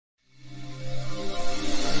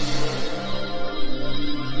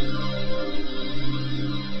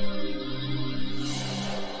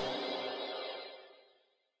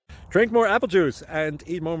Drink more apple juice and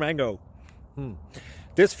eat more mango.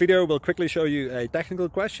 This video will quickly show you a technical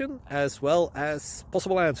question as well as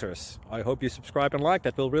possible answers. I hope you subscribe and like,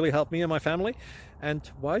 that will really help me and my family. And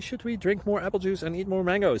why should we drink more apple juice and eat more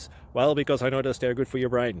mangoes? Well, because I noticed they're good for your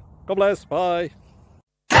brain. God bless, bye!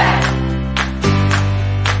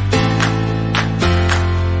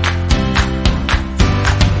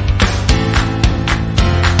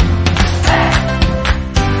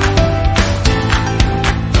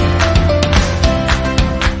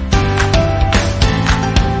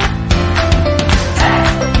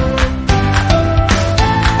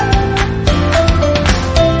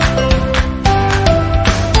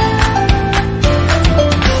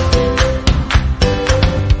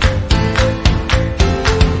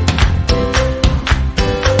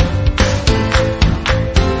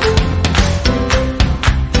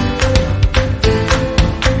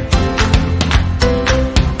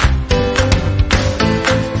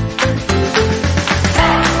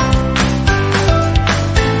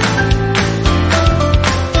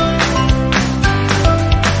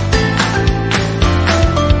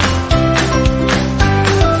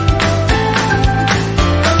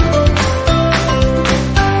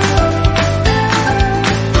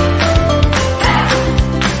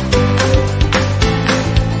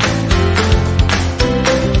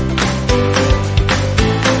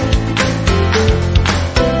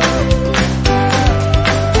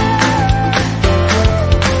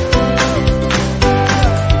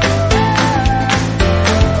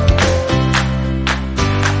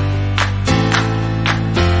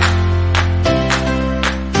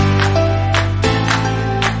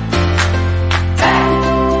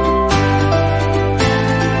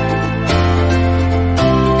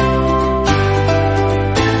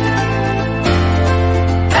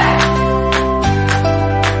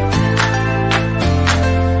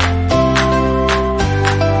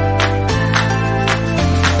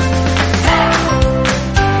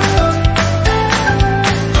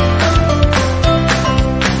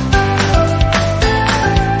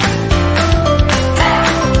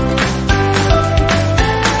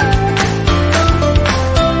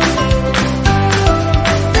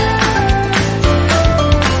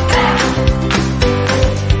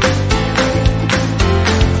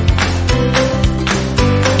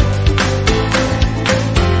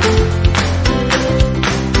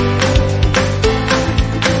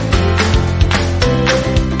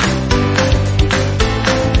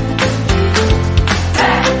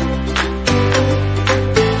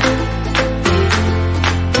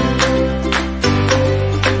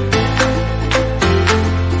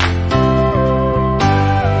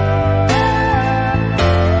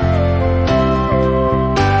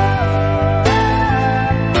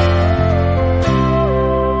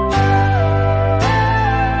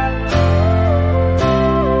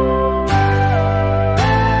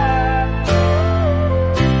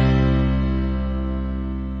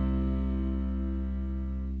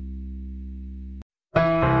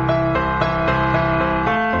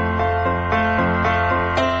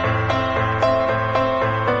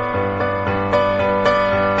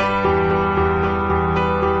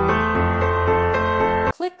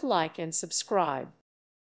 Click like and subscribe.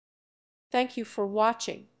 Thank you for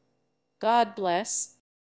watching. God bless.